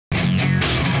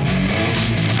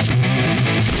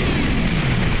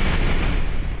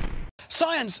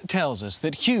Science tells us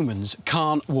that humans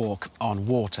can't walk on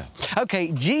water.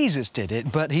 OK, Jesus did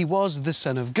it, but he was the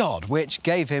Son of God, which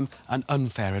gave him an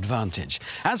unfair advantage.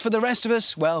 As for the rest of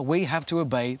us, well, we have to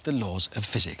obey the laws of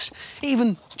physics.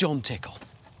 Even Jon Tickle.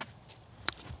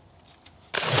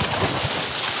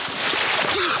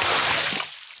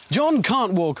 Jon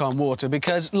can't walk on water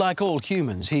because, like all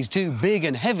humans, he's too big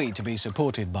and heavy to be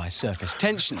supported by surface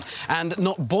tension and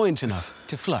not buoyant enough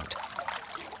to float.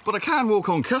 But I can walk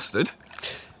on Custard.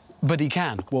 But he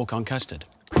can walk on Custard.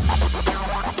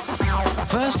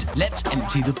 First, let's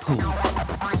empty the pool.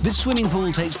 This swimming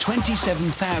pool takes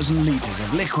 27,000 litres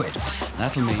of liquid.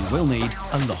 That'll mean we'll need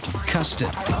a lot of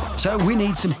custard. So we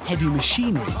need some heavy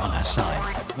machinery on our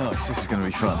side. Nice, this is going to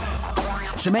be fun.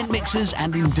 Cement mixers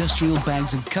and industrial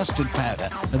bags of custard powder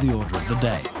are the order of the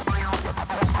day.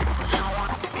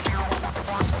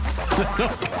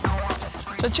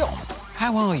 So, Jon,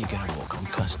 how are you going to walk on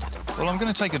Custard? Well, I'm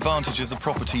going to take advantage of the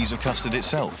properties of custard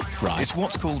itself. Right. It's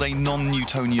what's called a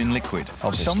non-Newtonian liquid.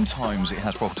 Obviously. Sometimes it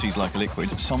has properties like a liquid,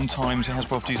 sometimes it has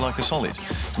properties like a solid.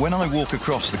 When I walk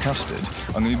across the custard,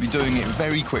 I'm going to be doing it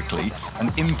very quickly and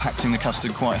impacting the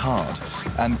custard quite hard.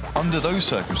 And under those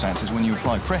circumstances, when you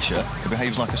apply pressure, it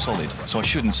behaves like a solid, so I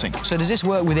shouldn't sink. So does this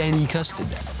work with any custard,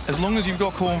 then? As long as you've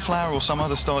got corn flour or some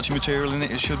other starchy material in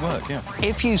it, it should work, yeah.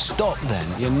 If you stop, then,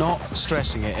 you're not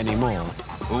stressing it anymore.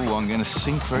 Oh, I'm going to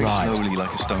sink very slowly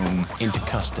like a stone. Into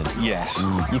custard? Yes.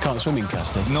 You can't swim in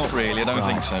custard? Not really, I don't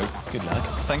think so. Good luck.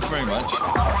 Thank you very much.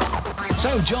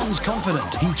 So Jon's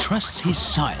confident. He trusts his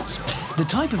science. The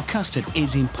type of custard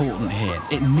is important here.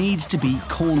 It needs to be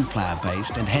corn flour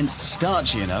based and hence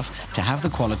starchy enough to have the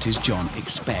qualities Jon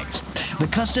expects. The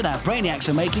custard our Brainiacs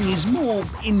are making is more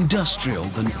industrial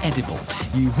than edible.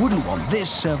 You wouldn't want this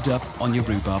served up on your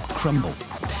rhubarb crumble.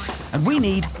 And we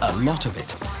need a lot of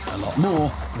it. A lot more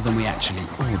than we actually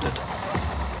ordered.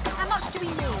 How much do we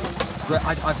need? Well,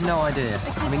 I've no idea.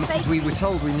 Because I mean, we were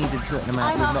told we needed a certain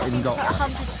amount. We've not even got for that.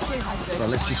 100 to 200. Well,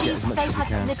 let's just get as much as we They've had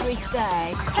can. delivery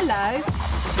today. Hello.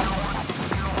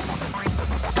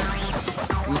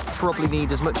 We probably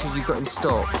need as much as you've got in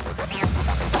stock.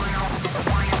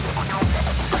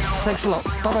 Thanks a lot.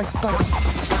 Bye-bye. Bye.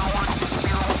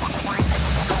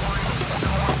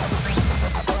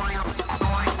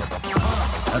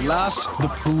 At last, the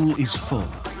pool is full.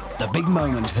 The big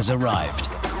moment has arrived.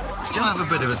 Do you have a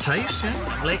bit of a taste, yeah?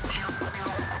 Lovely.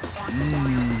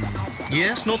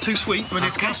 Yes, not too sweet, but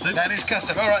it's custard. That is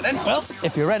custard. All right, then. Well,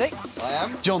 if you're ready. I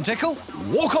am. Jon Tickle,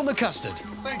 walk on the custard.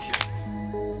 Thank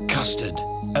you. Custard.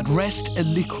 At rest, a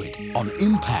liquid. On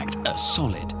impact, a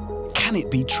solid. Can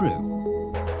it be true?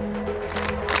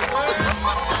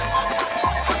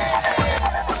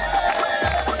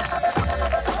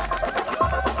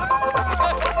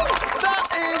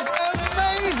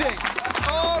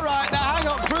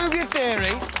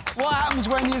 What happens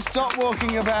when you stop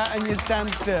walking about and you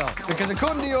stand still? Because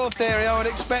according to your theory, I would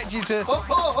expect you to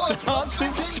start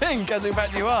to sink, as in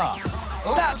fact you are.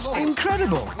 That's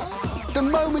incredible. The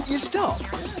moment you stop,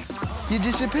 you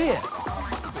disappear.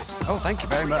 Oh, thank you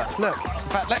very much. Look, in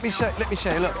fact, let me show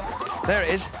you. Look, there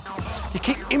it is. You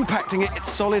keep impacting it,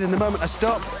 it's solid, and the moment I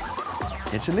stop,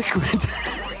 it's a liquid.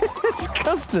 It's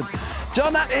custard.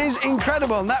 Jon, that is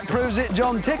incredible, and that proves it.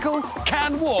 Jon Tickle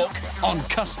can walk on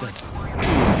custard.